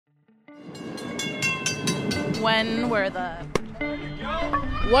when, where the...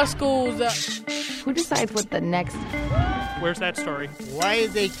 What schools... Who decides what the next... Where's that story? Why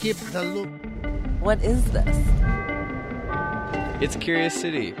they keep the loop? What is this? It's Curious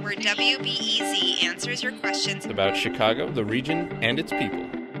City, where WBEZ answers your questions about Chicago, the region, and its people.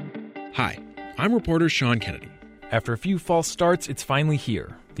 Hi, I'm reporter Sean Kennedy. After a few false starts, it's finally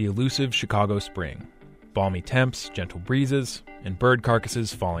here, the elusive Chicago spring. Balmy temps, gentle breezes, and bird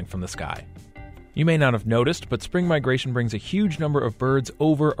carcasses falling from the sky. You may not have noticed, but spring migration brings a huge number of birds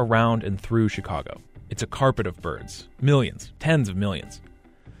over, around, and through Chicago. It's a carpet of birds. Millions, tens of millions.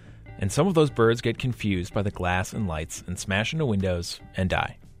 And some of those birds get confused by the glass and lights and smash into windows and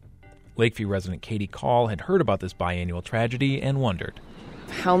die. Lakeview resident Katie Call had heard about this biannual tragedy and wondered.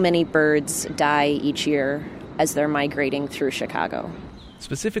 How many birds die each year as they're migrating through Chicago?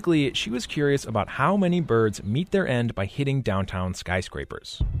 Specifically, she was curious about how many birds meet their end by hitting downtown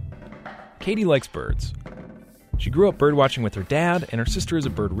skyscrapers. Katie likes birds. She grew up birdwatching with her dad, and her sister is a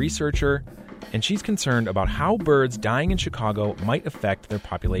bird researcher, and she's concerned about how birds dying in Chicago might affect their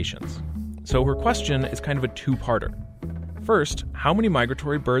populations. So her question is kind of a two-parter. First, how many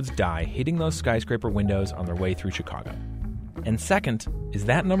migratory birds die hitting those skyscraper windows on their way through Chicago? And second, is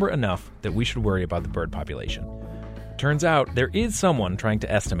that number enough that we should worry about the bird population? Turns out there is someone trying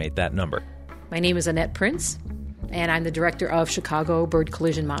to estimate that number. My name is Annette Prince, and I'm the director of Chicago Bird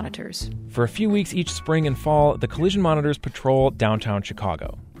Collision Monitors. For a few weeks each spring and fall, the collision monitors patrol downtown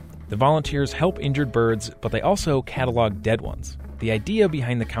Chicago. The volunteers help injured birds, but they also catalog dead ones. The idea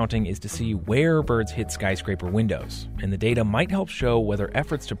behind the counting is to see where birds hit skyscraper windows, and the data might help show whether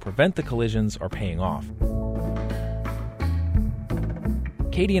efforts to prevent the collisions are paying off.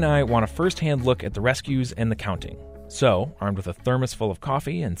 Katie and I want a first-hand look at the rescues and the counting. So, armed with a thermos full of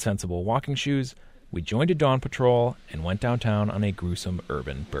coffee and sensible walking shoes, we joined a dawn patrol and went downtown on a gruesome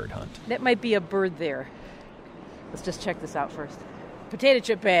urban bird hunt. That might be a bird there. Let's just check this out first. Potato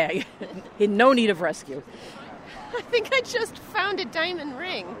chip bag. In no need of rescue. I think I just found a diamond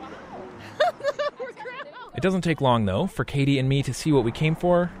ring. It doesn't take long, though, for Katie and me to see what we came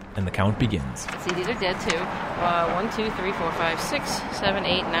for, and the count begins. See, these are dead, too. 1, 2, 3, 4, 5, 6, 7,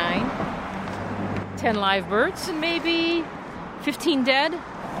 8, 9. 10 live birds and maybe 15 dead.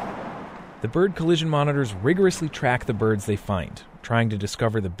 The bird collision monitors rigorously track the birds they find, trying to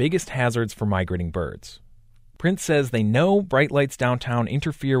discover the biggest hazards for migrating birds. Prince says they know bright lights downtown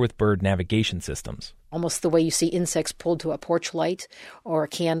interfere with bird navigation systems. Almost the way you see insects pulled to a porch light or a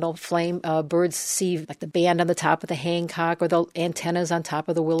candle flame, birds see like the band on the top of the Hancock or the antennas on top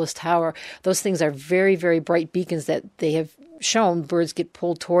of the Willis Tower. Those things are very, very bright beacons that they have shown birds get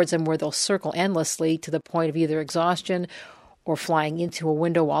pulled towards them where they'll circle endlessly to the point of either exhaustion or flying into a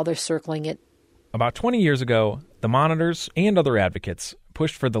window while they're circling it. About 20 years ago, the monitors and other advocates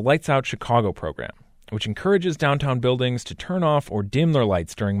pushed for the Lights Out Chicago program, which encourages downtown buildings to turn off or dim their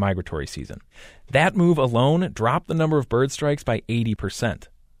lights during migratory season. That move alone dropped the number of bird strikes by 80%.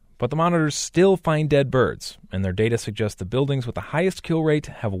 But the monitors still find dead birds, and their data suggests the buildings with the highest kill rate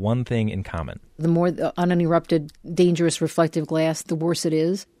have one thing in common. The more uninterrupted, dangerous reflective glass, the worse it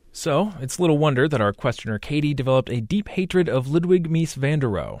is. So, it's little wonder that our questioner Katie developed a deep hatred of Ludwig Mies van der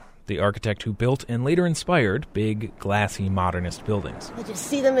Rohe, the architect who built and later inspired big, glassy, modernist buildings. I just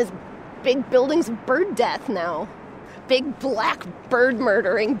see them as big buildings of bird death now. Big black bird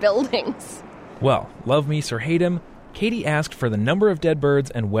murdering buildings. Well, love Mies or hate him, Katie asked for the number of dead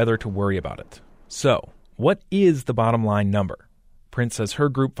birds and whether to worry about it. So, what is the bottom line number? Prince says her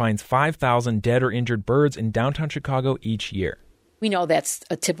group finds 5,000 dead or injured birds in downtown Chicago each year. We know that's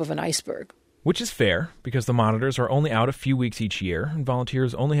a tip of an iceberg. Which is fair, because the monitors are only out a few weeks each year, and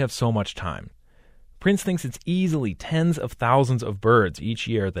volunteers only have so much time. Prince thinks it's easily tens of thousands of birds each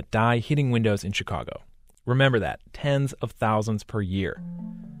year that die hitting windows in Chicago. Remember that, tens of thousands per year.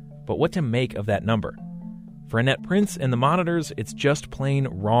 But what to make of that number? For Annette Prince and the monitors, it's just plain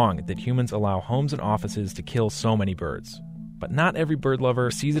wrong that humans allow homes and offices to kill so many birds. But not every bird lover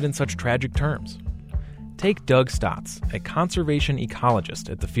sees it in such tragic terms. Take Doug Stotts, a conservation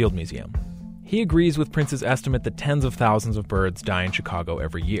ecologist at the Field Museum. He agrees with Prince's estimate that tens of thousands of birds die in Chicago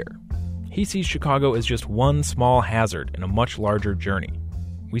every year. He sees Chicago as just one small hazard in a much larger journey.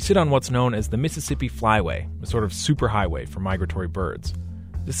 We sit on what's known as the Mississippi Flyway, a sort of superhighway for migratory birds.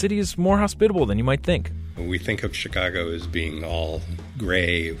 The city is more hospitable than you might think. We think of Chicago as being all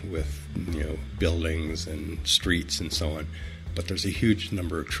gray with, buildings and streets and so on. But there's a huge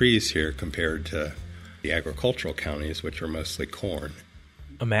number of trees here compared to the agricultural counties, which are mostly corn.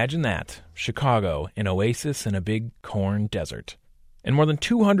 Imagine that. Chicago, an oasis in a big corn desert. And more than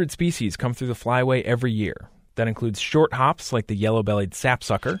 200 species come through the flyway every year. That includes short hops like the yellow-bellied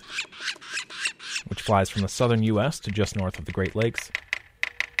sapsucker, which flies from the southern U.S. to just north of the Great Lakes.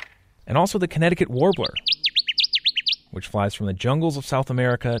 And also the Connecticut warbler, which flies from the jungles of South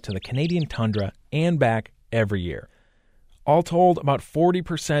America to the Canadian tundra and back every year. All told, about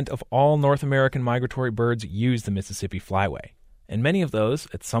 40% of all North American migratory birds use the Mississippi Flyway, and many of those,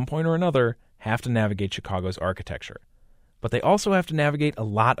 at some point or another, have to navigate Chicago's architecture. But they also have to navigate a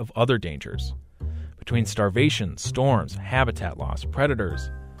lot of other dangers. Between starvation, storms, habitat loss,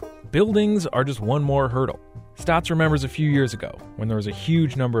 predators, buildings are just one more hurdle. Stotts remembers a few years ago when there was a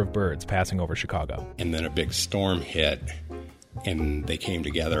huge number of birds passing over Chicago. And then a big storm hit, and they came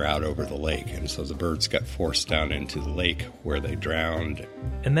together out over the lake. And so the birds got forced down into the lake where they drowned.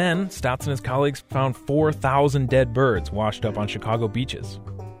 And then Stotts and his colleagues found 4,000 dead birds washed up on Chicago beaches.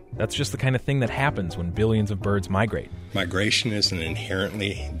 That's just the kind of thing that happens when billions of birds migrate. Migration is an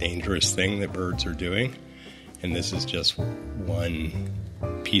inherently dangerous thing that birds are doing, and this is just one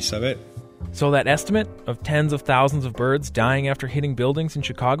piece of it. So that estimate of tens of thousands of birds dying after hitting buildings in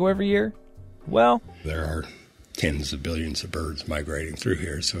Chicago every year? Well, there are tens of billions of birds migrating through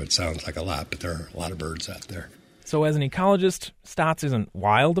here, so it sounds like a lot, but there are a lot of birds out there. So as an ecologist, Stotts isn't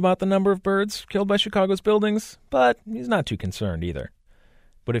wild about the number of birds killed by Chicago's buildings, but he's not too concerned either.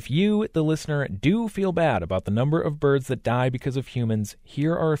 But if you, the listener, do feel bad about the number of birds that die because of humans,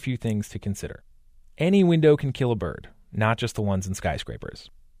 here are a few things to consider. Any window can kill a bird, not just the ones in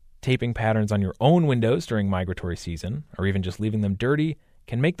skyscrapers. Taping patterns on your own windows during migratory season, or even just leaving them dirty,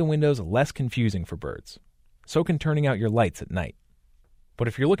 can make the windows less confusing for birds. So can turning out your lights at night. But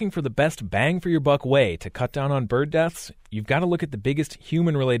if you're looking for the best bang for your buck way to cut down on bird deaths, you've got to look at the biggest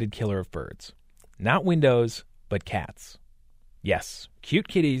human-related killer of birds. Not windows, but cats. Yes, cute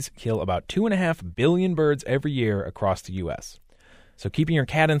kitties kill about 2.5 billion birds every year across the U.S. So keeping your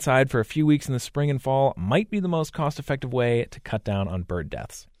cat inside for a few weeks in the spring and fall might be the most cost-effective way to cut down on bird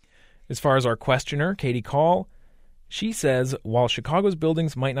deaths. As far as our questioner, Katie Call, she says while Chicago's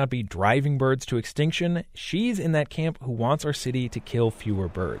buildings might not be driving birds to extinction, she's in that camp who wants our city to kill fewer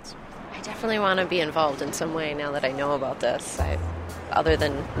birds. I definitely want to be involved in some way now that I know about this, other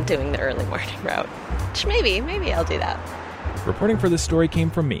than doing the early morning route. Which maybe I'll do that. Reporting for this story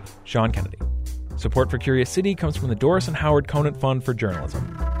came from me, Sean Kennedy. Support for Curious City comes from the Doris and Howard Conant Fund for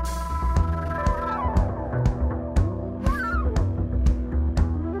Journalism.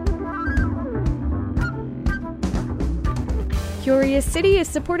 Curious City is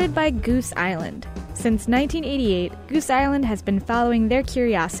supported by Goose Island. Since 1988, Goose Island has been following their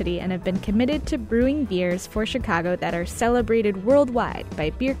curiosity and have been committed to brewing beers for Chicago that are celebrated worldwide by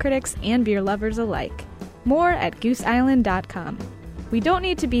beer critics and beer lovers alike. More at gooseisland.com. We don't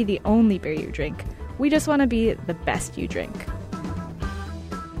need to be the only beer you drink. We just want to be the best you drink.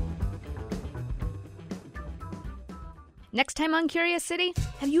 Next time on Curious City,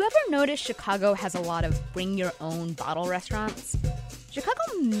 have you ever noticed Chicago has a lot of bring-your-own-bottle restaurants? Chicago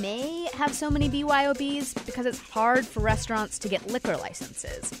may have so many BYOBs because it's hard for restaurants to get liquor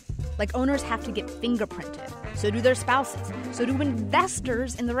licenses. Like, owners have to get fingerprinted. So do their spouses. So do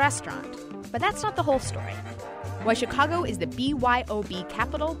investors in the restaurant. But that's not the whole story. Why Chicago is the BYOB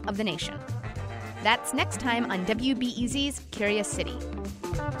capital of the nation. That's next time on WBEZ's Curious City.